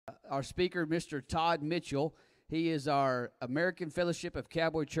our speaker, Mr. Todd Mitchell. He is our American Fellowship of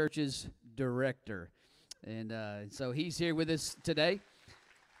Cowboy Churches director. And so he's here with us today.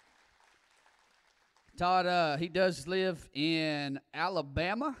 Todd, he does live in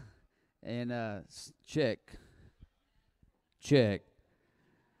Alabama. And check. Should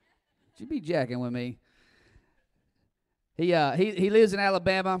you be jacking with me? He lives in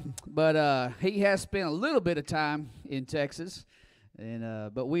Alabama, but he has spent a little bit of time in Texas,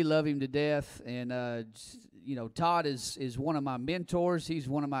 and but we love him to death. And Todd is one of my mentors. He's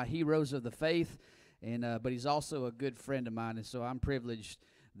one of my heroes of the faith, and but he's also a good friend of mine. And so I'm privileged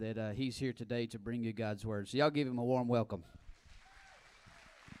that he's here today to bring you God's word. So y'all give him a warm welcome.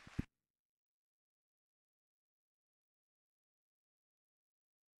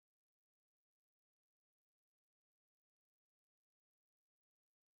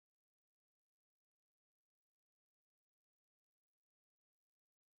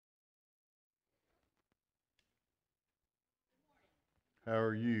 How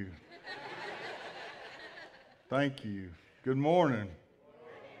are you? Thank you. Good morning.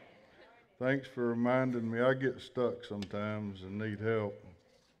 Thanks for reminding me. I get stuck sometimes and need help.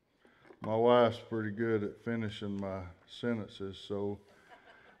 My wife's pretty good at finishing my sentences, so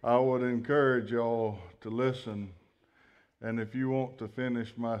I would encourage y'all to listen. And if you want to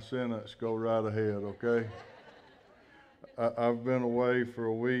finish my sentence, go right ahead, okay? I've been away for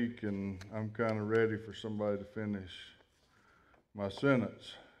a week, and I'm kind of ready for somebody to finish my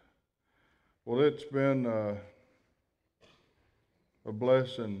sentence. Well, it's been a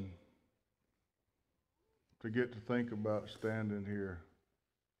blessing to get to think about standing here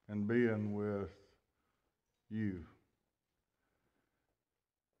and being with you.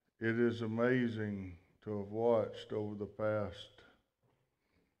 It is amazing to have watched over the past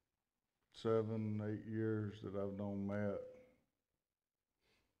 7, 8 years that I've known Matt,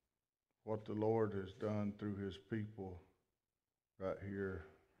 what the Lord has done through his people right here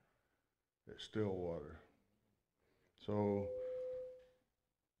at Stillwater. So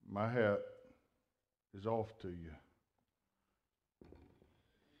my hat is off to you.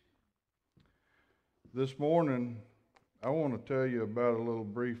 This morning, I want to tell you about a little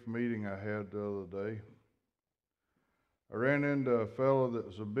brief meeting I had the other day. I ran into a fellow that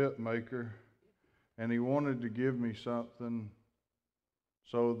was a bit maker, and he wanted to give me something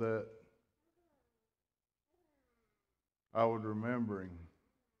so that I would remember him.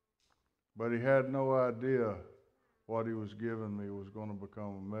 But he had no idea what he was giving me was going to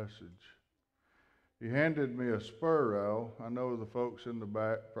become a message. He handed me a spur rowel. I know the folks in the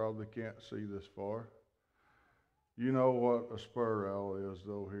back probably can't see this far. You know what a spur rowel is,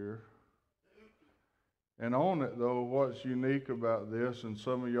 though, here. And on it, though, what's unique about this, and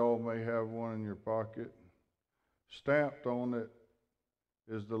some of y'all may have one in your pocket, stamped on it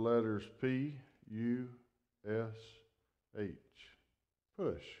is the letters P-U-S-H,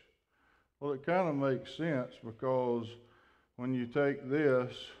 push. Well, it kind of makes sense because when you take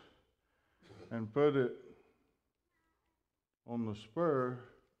this and put it on the spur,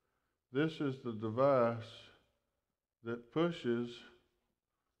 this is the device that pushes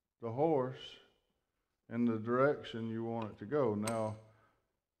the horse in the direction you want it to go. Now,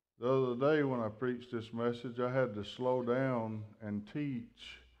 the other day when I preached this message, I had to slow down and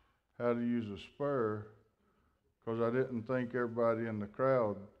teach how to use a spur because I didn't think everybody in the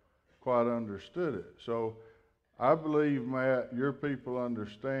crowd quite understood it. So I believe, Matt, your people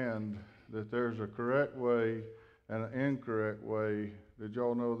understand that there's a correct way and an incorrect way. Did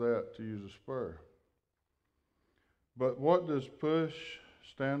y'all know that, to use a spur? But what does push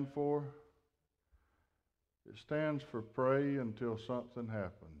stand for? It stands for pray until something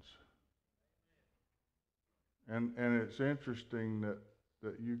happens. And it's interesting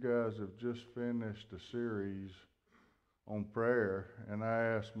that you guys have just finished a series on prayer, and I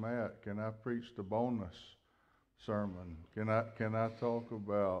asked Matt, can I preach the bonus sermon? Can I talk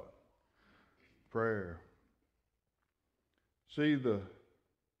about prayer? See the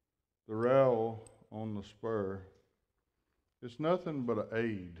rowel on the spur, it's nothing but an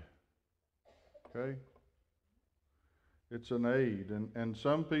aid, okay? It's an aid, and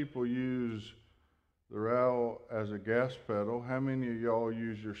some people use the rowel as a gas pedal. How many of y'all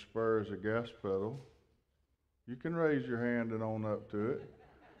use your spur as a gas pedal? You can raise your hand and own up to it.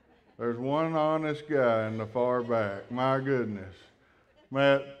 There's one honest guy in the far back. My goodness.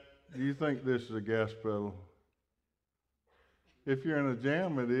 Matt, do you think this is a gas pedal? If you're in a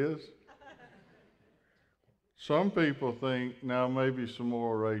jam, it is. Some people think, now maybe some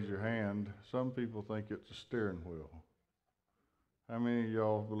more will raise your hand, some people think it's a steering wheel. How many of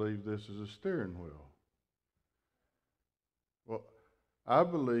y'all believe this is a steering wheel? Well, I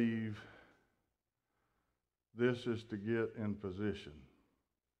believe this is to get in position.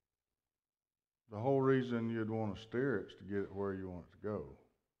 The whole reason you'd want to steer it is to get it where you want it to go.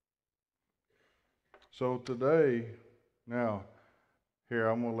 So today, now, here,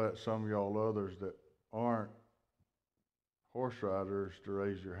 I'm going to let some of y'all others that aren't horse riders to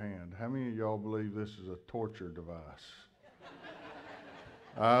raise your hand. How many of y'all believe this is a torture device?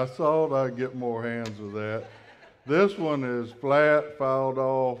 I thought I'd get more hands with that. This one is flat, filed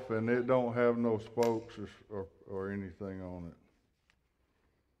off, and it don't have no spokes or anything on it.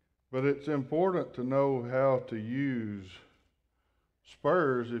 But it's important to know how to use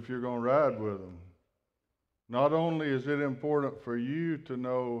spurs if you're going to ride with them. Not only is it important for you to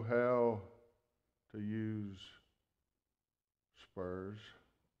know how to use spurs,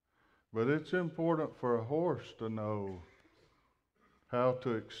 but it's important for a horse to know how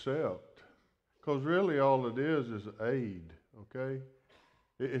to accept. Because really all it is aid, okay?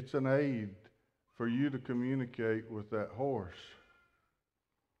 It's an aid for you to communicate with that horse.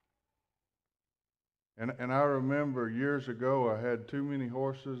 And I remember years ago I had too many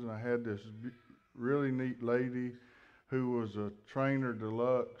horses, and I had this really neat lady who was a trainer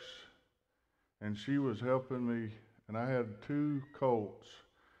deluxe, and she was helping me, and I had 2 colts.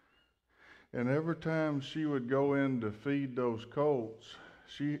 And every time she would go in to feed those colts,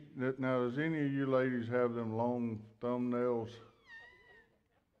 now does any of you ladies have them long thumbnails?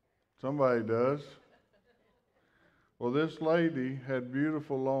 Somebody does. Well, this lady had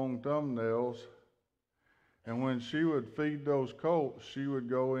beautiful long thumbnails, and when she would feed those colts, she would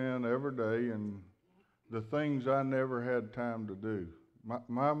go in every day, and the things I never had time to do.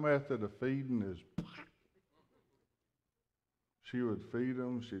 My method of feeding is, she would feed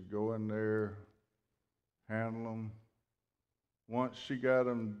them, she'd go in there, handle them. Once she got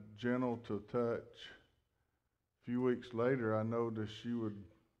them gentle to touch, a few weeks later I noticed she would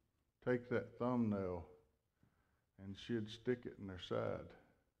take that thumbnail and she'd stick it in their side.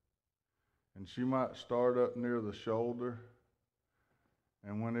 And she might start up near the shoulder,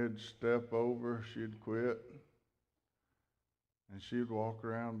 and when it'd step over, she'd quit. And she'd walk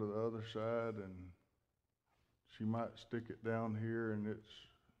around to the other side, and she might stick it down here, and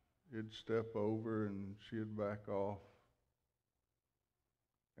it'd step over, and she'd back off.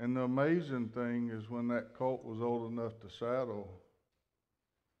 And the amazing thing is when that colt was old enough to saddle,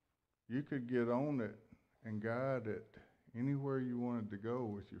 you could get on it and guide it anywhere you wanted to go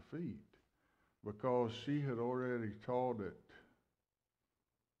with your feet, because she had already taught it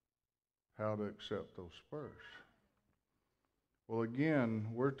how to accept those spurs. Well, again,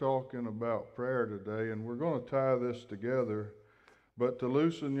 we're talking about prayer today, and we're going to tie this together. But to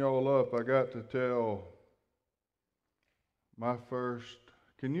loosen y'all up, I got to tell my first.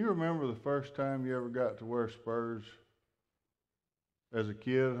 Can you remember the first time you ever got to wear spurs? As a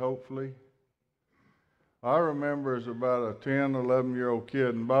kid, hopefully. I remember as about a 10, 11-year-old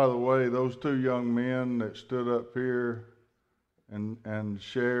kid. And by the way, those 2 young men that stood up here and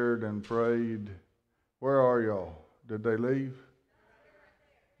shared and prayed, where are y'all? Did they leave?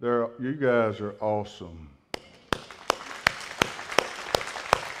 You guys are awesome.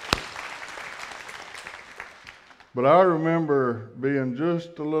 But I remember being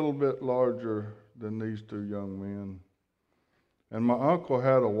just a little bit larger than these 2 young men. And my uncle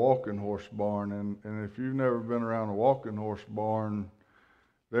had a walking horse barn, and if you've never been around a walking horse barn,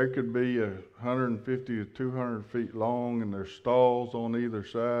 there could be 150 to 200 feet long, and there's stalls on either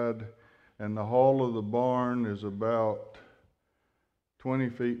side, and the hall of the barn is about 20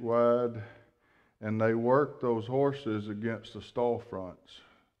 feet wide, and they work those horses against the stall fronts.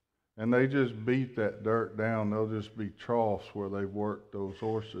 And they just beat that dirt down. They'll just be troughs where they've worked those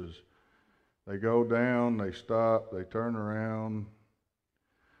horses. They go down, they stop, they turn around.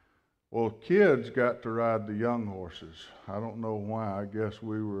 Well, kids got to ride the young horses. I don't know why. I guess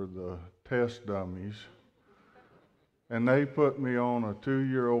we were the test dummies. And they put me on a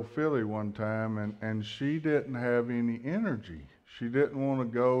 2-year-old filly one time, and she didn't have any energy. She didn't want to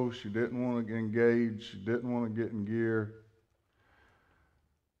go. She didn't want to engage. She didn't want to get in gear.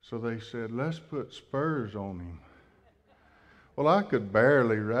 So they said, let's put spurs on him. Well, I could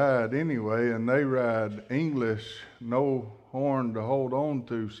barely ride anyway, and they ride English, no horn to hold on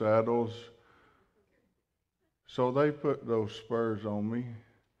to saddles. So they put those spurs on me,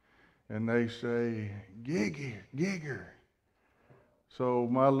 and they say, Gigger. So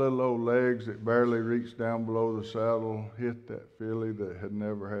my little old legs that barely reached down below the saddle hit that filly that had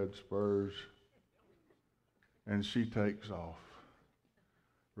never had spurs, and she takes off.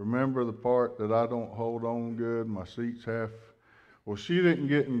 Remember the part that I don't hold on good, my seat's half. Well, she didn't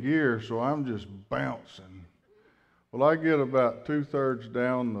get in gear, so I'm just bouncing. Well, I get about 2/3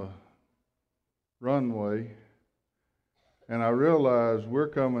 down the runway, and I realize we're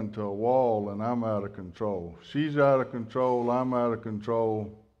coming to a wall and I'm out of control. She's out of control, I'm out of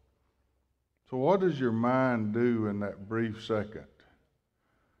control. So what does your mind do in that brief second?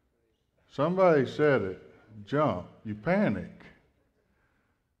 Somebody said it, jump, you panic.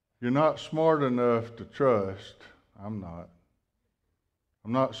 You're not smart enough to trust. I'm not.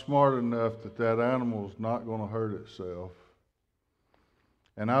 I'm not smart enough that that animal's not going to hurt itself.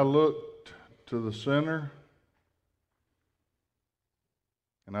 And I looked to the center,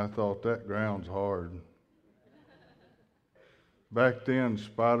 and I thought, that ground's hard. Back then,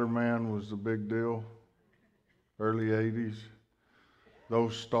 Spider-Man was the big deal, early 80s.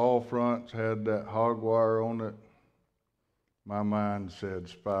 Those stall fronts had that hog wire on it. My mind said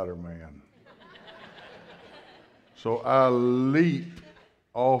Spider-Man. So I leap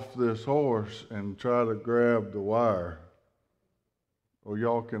off this horse and try to grab the wire. Well,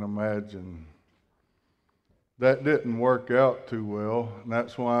 y'all can imagine that didn't work out too well, and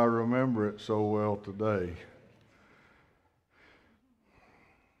that's why I remember it so well today.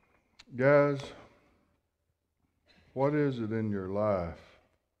 Guys, what is it in your life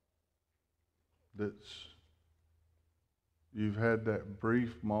you've had that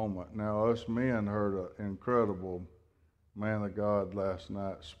brief moment? Now, us men heard an incredible man of God last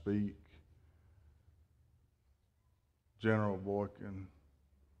night speak, General Boykin.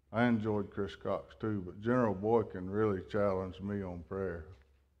 I enjoyed Chris Cox too, but General Boykin really challenged me on prayer.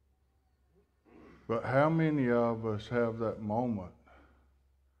 But how many of us have that moment?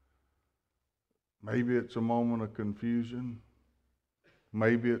 Maybe it's a moment of confusion.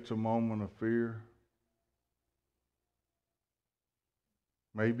 Maybe it's a moment of fear.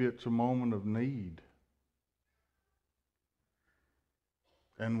 Maybe it's a moment of need.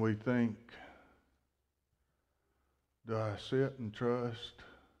 And we think, do I sit and trust?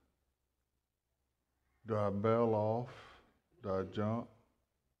 Do I bail off? Do I jump?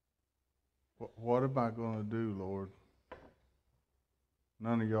 What am I going to do, Lord?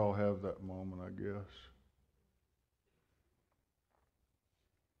 None of y'all have that moment, I guess.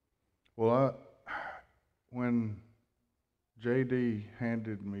 Well, when J.D.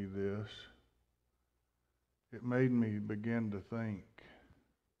 handed me this, it made me begin to think.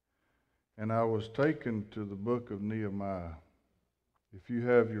 And I was taken to the book of Nehemiah. If you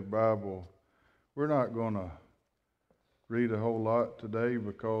have your Bible, we're not going to read a whole lot today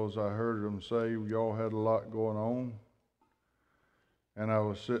because I heard them say y'all had a lot going on. And I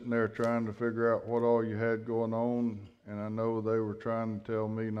was sitting there trying to figure out what all you had going on, and I know they were trying to tell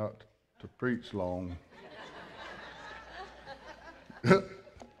me not to preach long.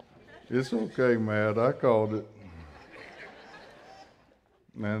 It's okay, Matt, I called it.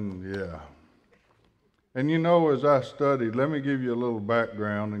 And yeah. And you know, as I studied, let me give you a little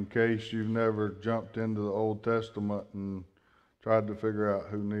background in case you've never jumped into the Old Testament and tried to figure out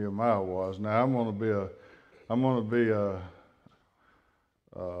who Nehemiah was. Now I'm going to be a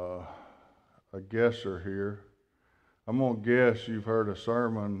guesser here. I'm going to guess you've heard a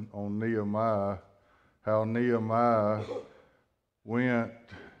sermon on Nehemiah, how Nehemiah went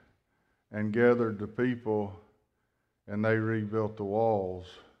and gathered the people and they rebuilt the walls.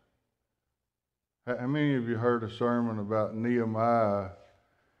 How many of you heard a sermon about Nehemiah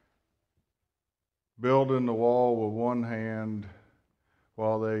building the wall with one hand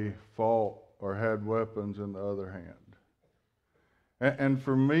while they fought or had weapons in the other hand? And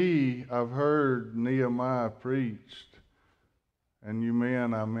for me, I've heard Nehemiah preached, and you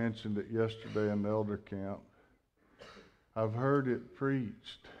men, I mentioned it yesterday in the elder camp. I've heard it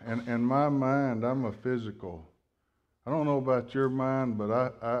preached. And in my mind, I'm a physical. I don't know about your mind, but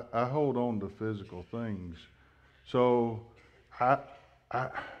I hold on to physical things. So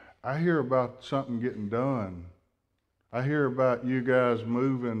I hear about something getting done. I hear about you guys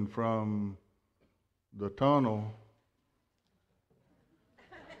moving from the tunnel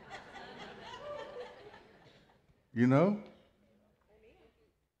you know?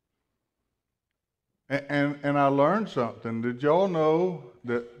 And I learned something. Did y'all know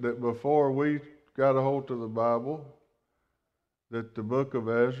that before we got a hold of the Bible, that the book of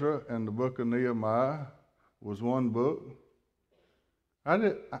Ezra and the book of Nehemiah was one book?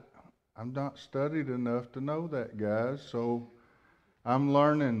 I'm not studied enough to know that, guys, so I'm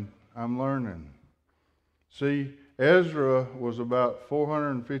learning. See, Ezra was about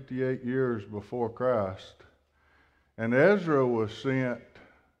 458 years before Christ, and Ezra was sent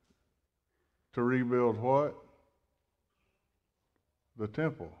to rebuild what? The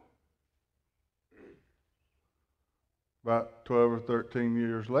temple. About 12 or 13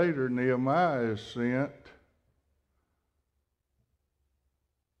 years later, Nehemiah is sent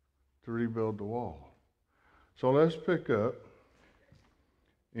to rebuild the wall. So let's pick up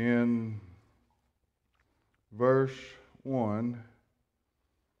in verse 1.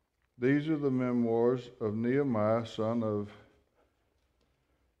 These are the memoirs of Nehemiah, son of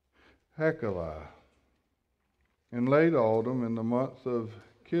Hakaliah. In late autumn, in the month of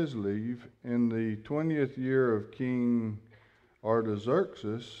Kislev, in the 20th year of King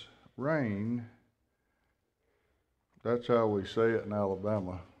Artaxerxes' reign, that's how we say it in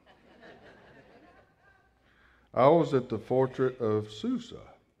Alabama, I was at the fortress of Susa.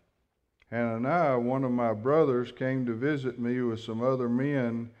 Hananiah, one of my brothers, came to visit me with some other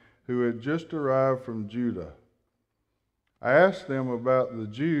men who had just arrived from Judah. I asked them about the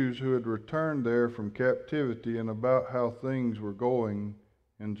Jews who had returned there from captivity and about how things were going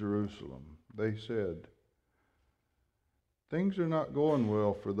in Jerusalem. They said, "Things are not going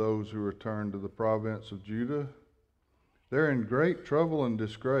well for those who return to the province of Judah. They're in great trouble and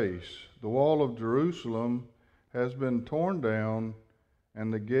disgrace. The wall of Jerusalem has been torn down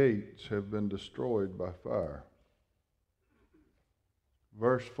and the gates have been destroyed by fire."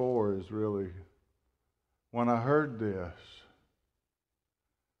 Verse 4 is really, when I heard this,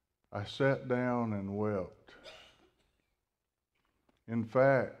 I sat down and wept. In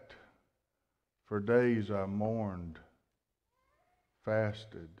fact, for days I mourned,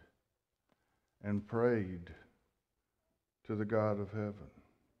 fasted, and prayed to the God of heaven.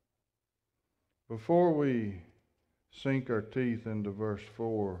 Before we sink our teeth into verse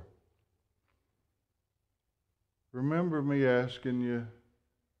 4, remember me asking you,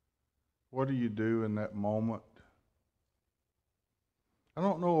 what do you do in that moment? I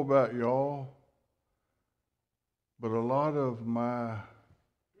don't know about y'all, but a lot of my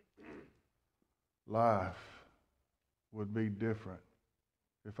life would be different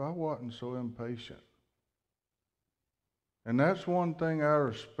if I wasn't so impatient. And that's one thing I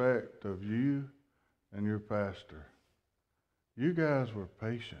respect of you and your pastor. You guys were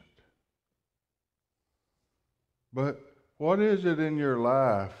patient. But what is it in your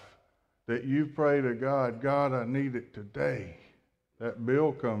life that you pray to God, God, I need it today? That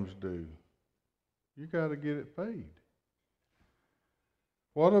bill comes due. You got to get it paid.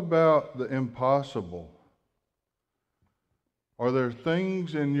 What about the impossible? Are there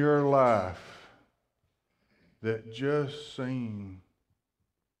things in your life that just seem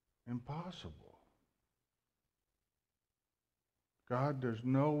impossible? God, there's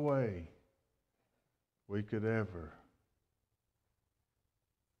no way we could ever.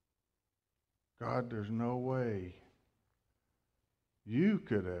 God, there's no way you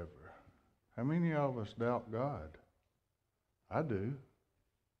could ever. How many of us doubt God? I do.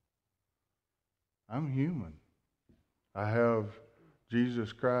 I'm human. I have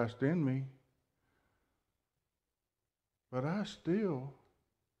Jesus Christ in me. But I still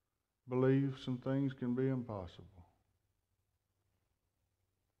believe some things can be impossible.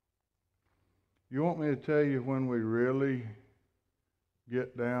 You want me to tell you when we really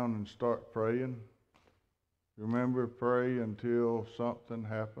get down and start praying? Remember, pray until something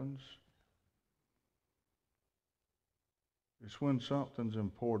happens. It's when something's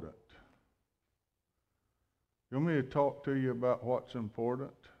important. You want me to talk to you about what's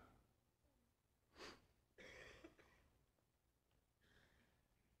important?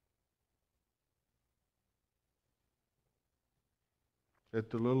 At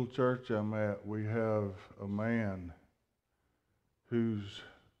the little church I'm at, we have a man who's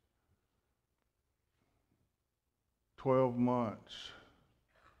 12 months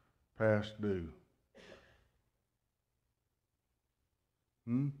past due.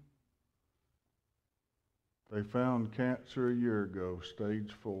 They found cancer a year ago,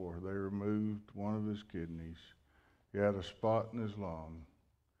 stage 4. They removed one of his kidneys. He had a spot in his lung.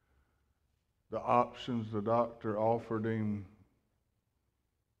 The options the doctor offered him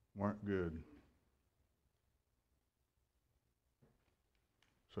weren't good.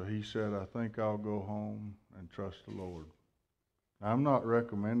 So he said, I think I'll go home and trust the Lord. Now, I'm not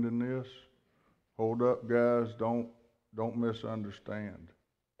recommending this. Hold up, guys. Don't misunderstand.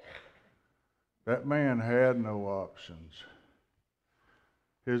 That man had no options.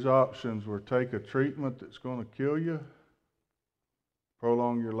 His options were take a treatment that's going to kill you,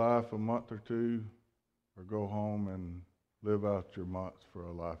 prolong your life a month or two, or go home and live out your months for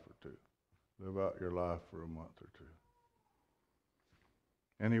a life or two. Live out your life for a month or two.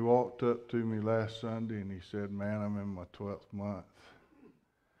 And he walked up to me last Sunday and he said, man, I'm in my 12th month.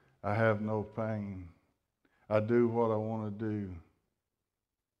 I have no pain. I do what I want to do.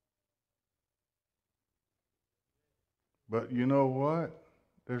 But you know what?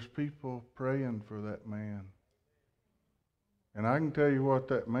 There's people praying for that man. And I can tell you what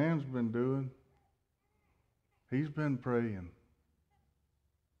that man's been doing. He's been praying.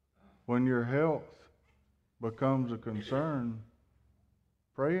 When your health becomes a concern,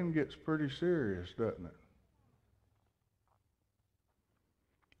 praying gets pretty serious, doesn't it?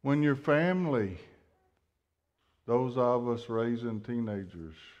 When your family, those of us raising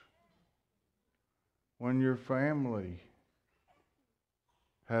teenagers, when your family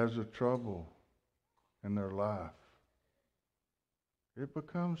has a trouble in their life, it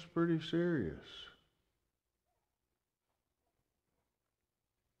becomes pretty serious.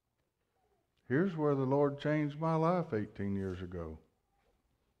 Here's where the Lord changed my life 18 years ago.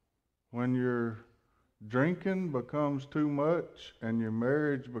 When your drinking becomes too much and your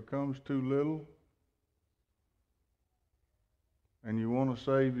marriage becomes too little, and you want to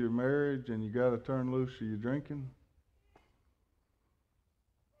save your marriage and you got to turn loose of your drinking,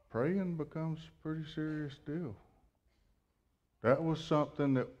 praying becomes a pretty serious deal. That was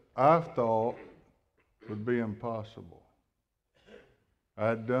something that I thought would be impossible.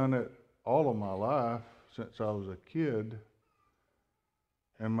 I'd done it all of my life since I was a kid.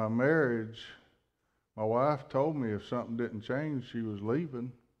 In my marriage, my wife told me if something didn't change, she was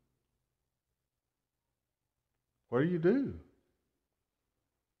leaving. What do you do?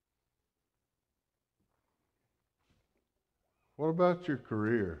 What about your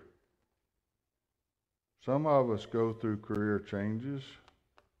career? Some of us go through career changes.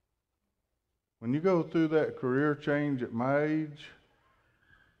 When you go through that career change at my age,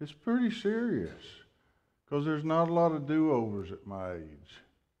 it's pretty serious because there's not a lot of do-overs at my age.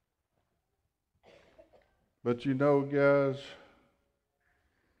 But you know, guys,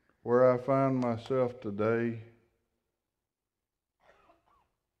 where I find myself today,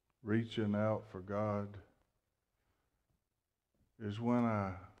 reaching out for God, is when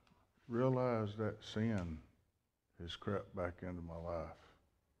I realize that sin has crept back into my life.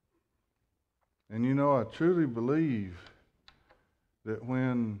 And you know, I truly believe that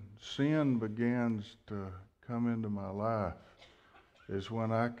when sin begins to come into my life is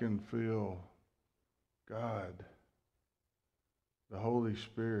when I can feel God, the Holy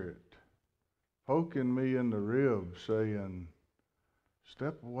Spirit, poking me in the rib saying,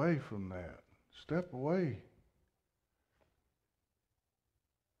 step away from that. Step away.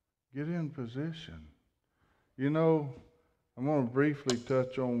 Get in position. You know, I'm going to briefly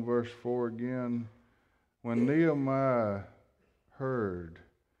touch on verse 4 again. When Nehemiah heard,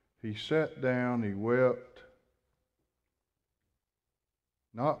 he sat down, he wept,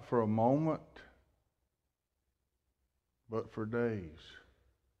 not for a moment, but for days.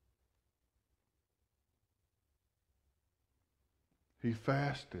 He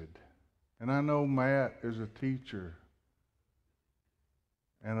fasted. And I know Matt is a teacher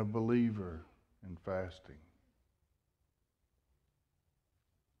and a believer in fasting.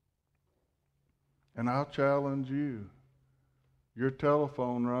 And I'll challenge you. Your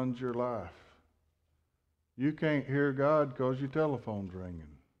telephone runs your life. You can't hear God because your telephone's ringing.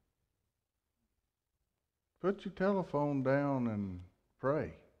 Put your telephone down and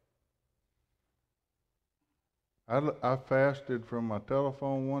pray. I fasted from my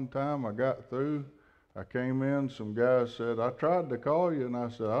telephone one time. I got through. I came in. Some guys said, I tried to call you. And I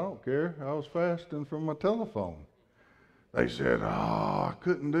said, I don't care. I was fasting from my telephone. They said, I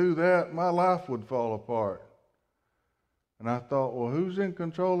couldn't do that. My life would fall apart. And I thought, well, who's in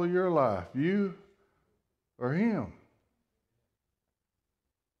control of your life? You or him?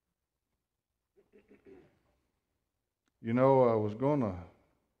 You know, I was going to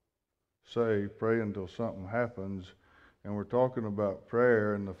say pray until something happens, and we're talking about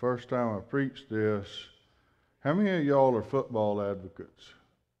prayer, and the first time I preached this, how many of y'all are football advocates?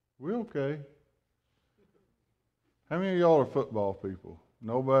 We okay? How many of y'all are football people?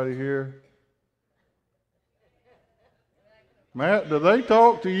 Nobody here? Matt, do they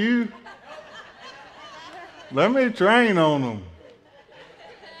talk to you? Let me train on them.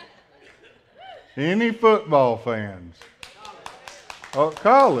 Any football fans? Oh,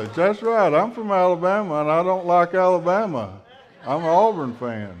 college, that's right. I'm from Alabama, and I don't like Alabama. I'm an Auburn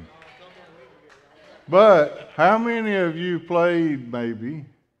fan. But how many of you played, maybe,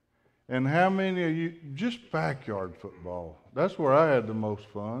 and how many of you, just backyard football? That's where I had the most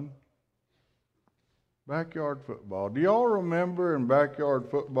fun. Backyard football. Do y'all remember in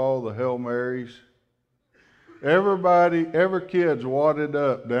backyard football the Hail Marys? Every kid's wadded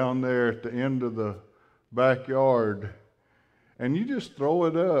up down there at the end of the backyard. And you just throw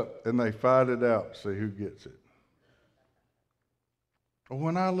it up, and they fight it out to see who gets it. But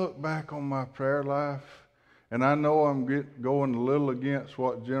when I look back on my prayer life, and I know I'm going a little against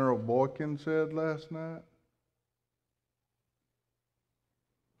what General Boykin said last night,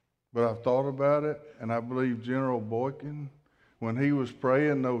 But I've thought about it, and I believe General Boykin, when he was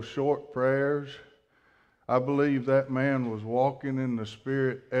praying those short prayers, I believe that man was walking in the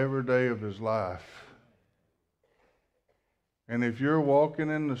Spirit every day of his life. And if you're walking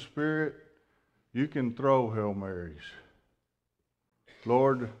in the Spirit, you can throw Hail Marys.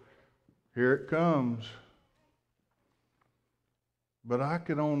 Lord, here it comes. But I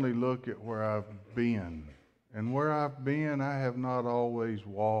can only look at where I've been. And where I've been, I have not always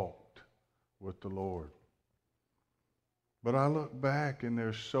walked with the Lord. But I look back, and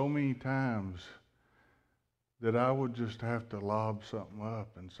there's so many times that I would just have to lob something up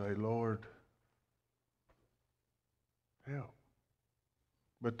and say, Lord, help.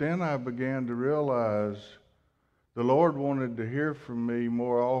 But then I began to realize the Lord wanted to hear from me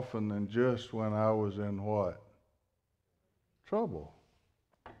more often than just when I was in what? Trouble.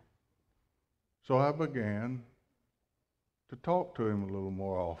 So I began to talk to him a little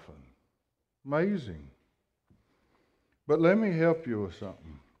more often. Amazing. But let me help you with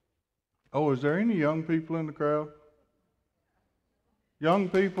something. Oh, is there any young people in the crowd? Young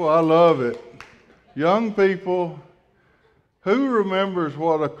people, I love it. Young people, who remembers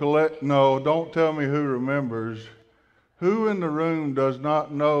what a collect... No, don't tell me who remembers. Who in the room does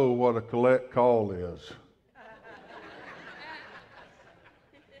not know what a collect call is?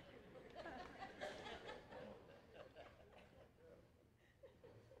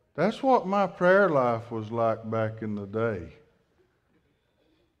 That's what my prayer life was like back in the day.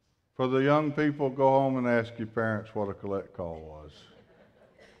 For the young people, go home and ask your parents what a collect call was.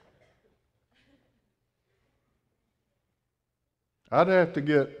 I'd have to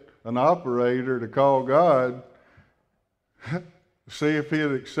get an operator to call God, see if he'd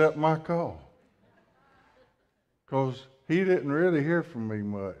accept my call. Because he didn't really hear from me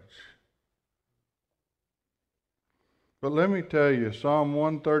much. But let me tell you, Psalm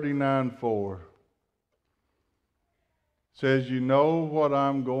 139:4 says, you know what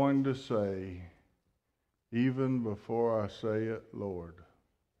I'm going to say, even before I say it, Lord.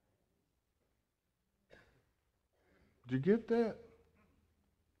 Did you get that?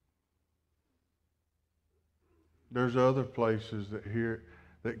 There's other places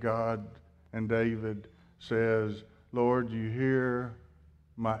that God and David says, Lord, you hear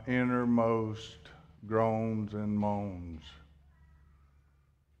my innermost groans and moans.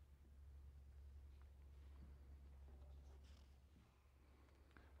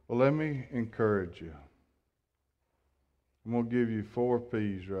 Well, let me encourage you. I'm going to give you 4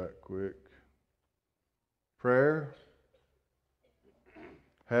 P's right quick. Prayer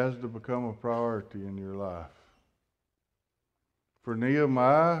has to become a priority in your life. For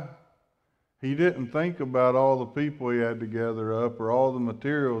Nehemiah, he didn't think about all the people he had to gather up or all the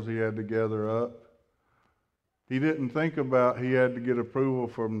materials he had to gather up. He didn't think about he had to get approval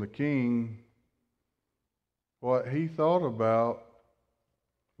from the king. What he thought about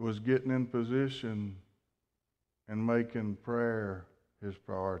was getting in position and making prayer his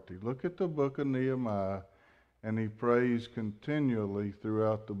priority. Look at the book of Nehemiah, and he prays continually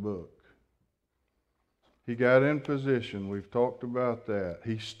throughout the book. He got in position. We've talked about that.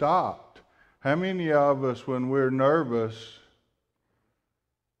 He stopped. How many of us, when we're nervous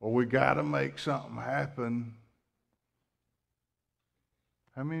or we got to make something happen,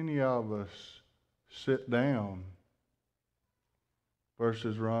 how many of us sit down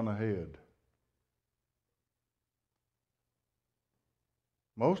versus run ahead?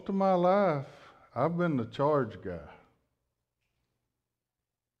 Most of my life, I've been the charge guy.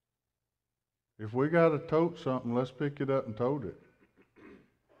 If we got to tote something, let's pick it up and tote it.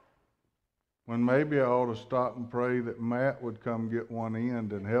 When maybe I ought to stop and pray that Matt would come get one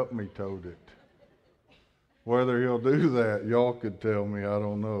end and help me tote it. Whether he'll do that, y'all could tell me, I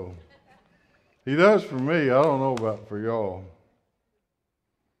don't know. He does for me, I don't know about for y'all.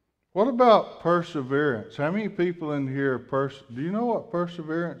 What about perseverance? How many people in here, do you know what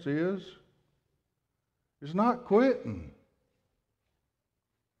perseverance is? It's not quitting.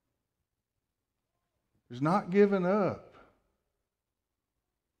 It's not giving up.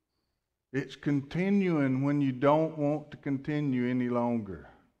 It's continuing when you don't want to continue any longer.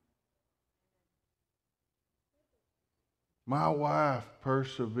 My wife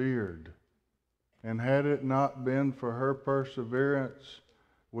persevered, and had it not been for her perseverance,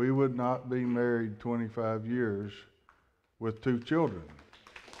 we would not be married 25 years with 2 children.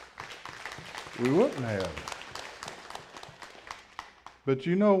 We wouldn't have. But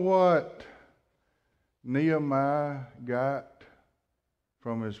you know what Nehemiah got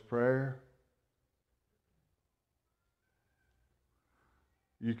from his prayer?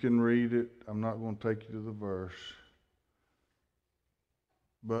 You can read it. I'm not going to take you to the verse.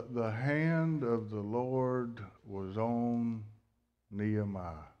 But the hand of the Lord was on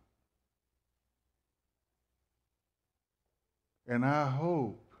Nehemiah. And I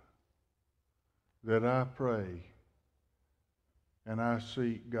hope that I pray and I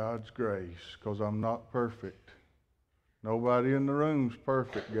seek God's grace, because I'm not perfect. Nobody in the room's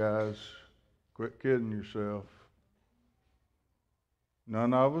perfect, guys. Quit kidding yourself.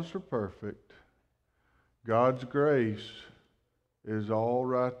 None of us are perfect. God's grace is all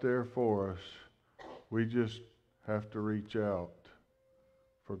right there for us. We just have to reach out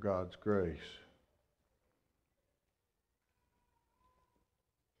for God's grace.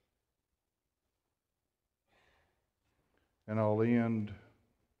 And I'll end.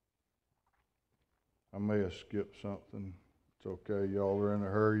 I may have skipped something. It's okay. Y'all are in a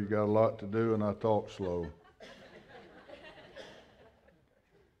hurry. You got a lot to do, and I talk slow.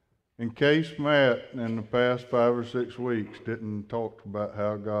 In case Matt, in the past 5 or 6 weeks, didn't talk about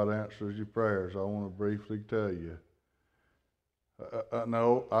how God answers your prayers, I want to briefly tell you.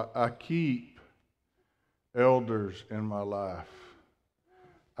 I keep elders in my life.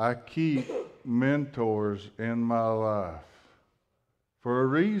 I keep mentors in my life for a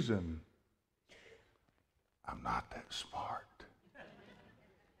reason. I'm not that smart.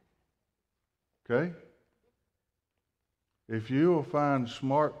 Okay? If you will find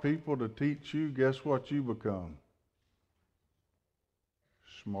smart people to teach you, guess what you become?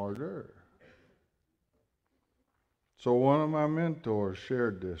 Smarter. So one of my mentors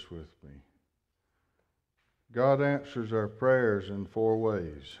shared this with me. God answers our prayers in 4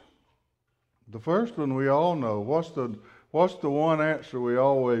 ways. The first one we all know. What's the one answer we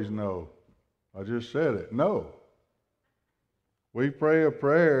always know? I just said it. No. We pray a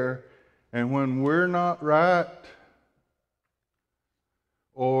prayer, and when we're not right,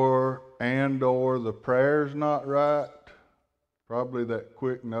 or the prayer's not right, probably that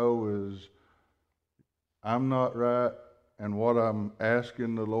quick no is, I'm not right, and what I'm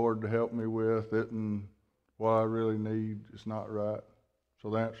asking the Lord to help me with isn't what I really need. It's not right. So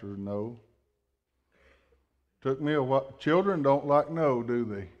the answer is no. Took me a while. Children don't like no, do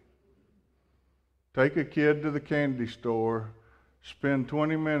they? Take a kid to the candy store, spend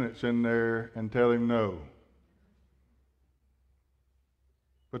 20 minutes in there, and tell him no.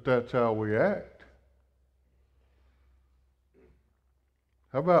 But that's how we act.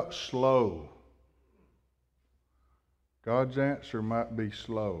 How about slow? God's answer might be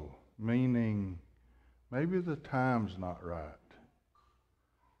slow, meaning maybe the time's not right.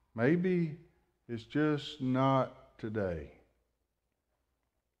 Maybe it's just not today.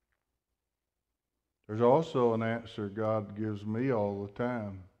 There's also an answer God gives me all the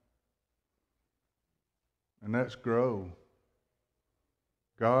time, and that's grow.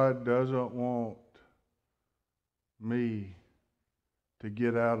 God doesn't want me to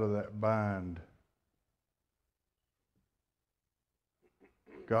get out of that bind.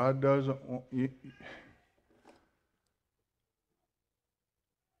 God doesn't want you.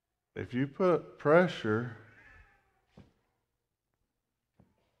 If you put pressure,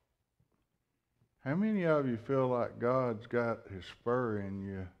 how many of you feel like God's got his spur in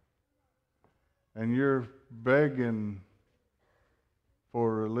you and you're begging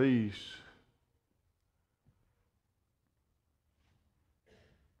for release?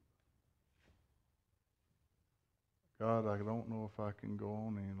 God, I don't know if I can go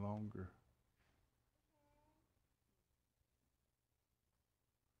on any longer.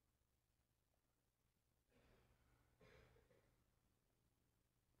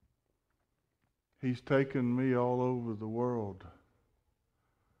 He's taken me all over the world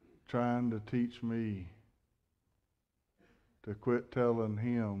trying to teach me to quit telling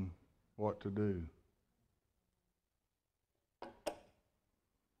him what to do.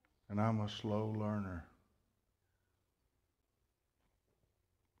 And I'm a slow learner.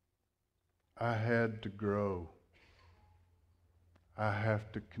 I had to grow. I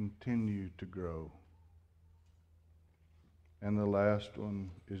have to continue to grow. And the last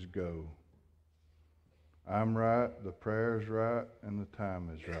one is go. I'm right, the prayer's right, and the time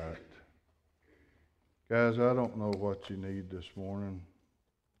is right. Guys, I don't know what you need this morning,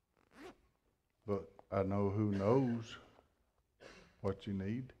 but I know who knows what you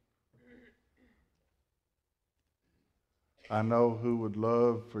need. I know who would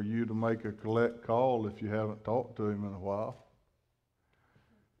love for you to make a collect call if you haven't talked to him in a while.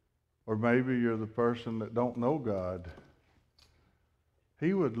 Or maybe you're the person that don't know God.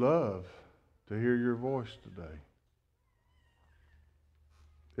 He would love to hear your voice today.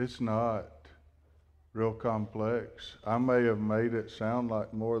 It's not real complex. I may have made it sound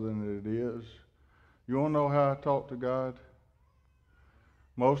like more than it is. You want to know how I talk to God?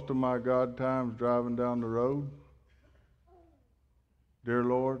 most of my God times driving down the road. Dear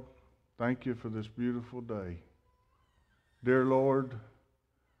Lord, thank you for this beautiful day. Dear Lord,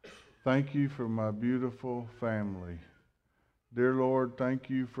 thank you for my beautiful family. Dear Lord, thank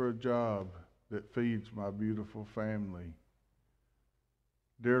you for a job that feeds my beautiful family.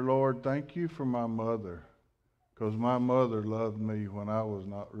 Dear Lord, thank you for my mother, because my mother loved me when I was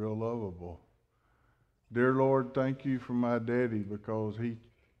not real lovable. Dear Lord, thank you for my daddy, because he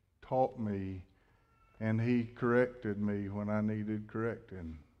taught me and he corrected me when I needed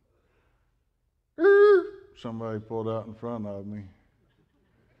correcting. Somebody pulled out in front of me.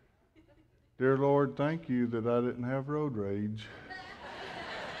 Dear Lord, thank you that I didn't have road rage.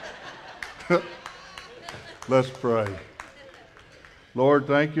 Let's pray. Lord,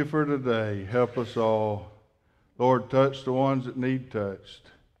 thank you for today. Help us all. Lord, touch the ones that need touched.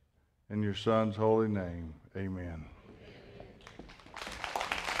 In your Son's holy name, amen.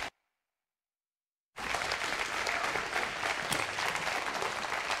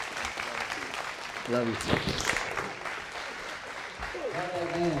 Love you.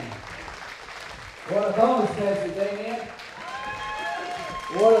 Amen. What a bonus message, amen.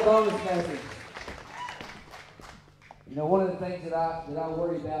 What a bonus message. You know, one of the things that I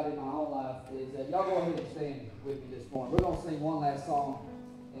worry about in my own life is that y'all go ahead and stand with me this morning. We're going to sing one last song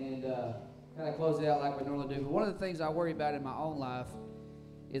and kind of close it out like we normally do. But one of the things I worry about in my own life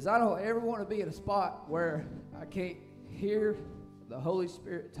is I don't ever want to be in a spot where I can't hear the Holy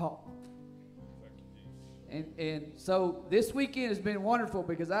Spirit talk. And so this weekend has been wonderful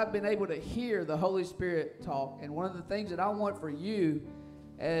because I've been able to hear the Holy Spirit talk. And one of the things that I want for you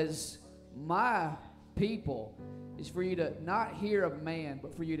as my people is for you to not hear a man,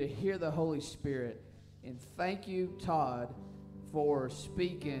 but for you to hear the Holy Spirit. And thank you, Todd, for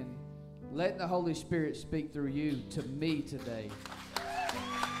speaking, letting the Holy Spirit speak through you to me today.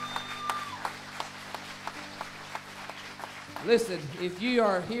 Listen, if you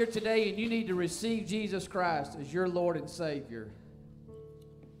are here today and you need to receive Jesus Christ as your Lord and Savior,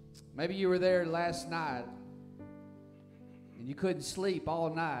 maybe you were there last night and you couldn't sleep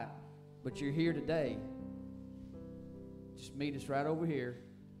all night, but you're here today. Just meet us right over here.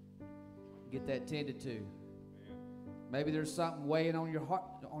 Get that tended to. Maybe there's something weighing on your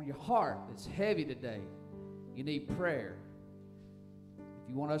heart that's heavy today. You need prayer. If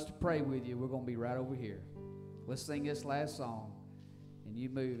you want us to pray with you, we're going to be right over here. Let's sing this last song, and you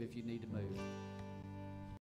move if you need to move.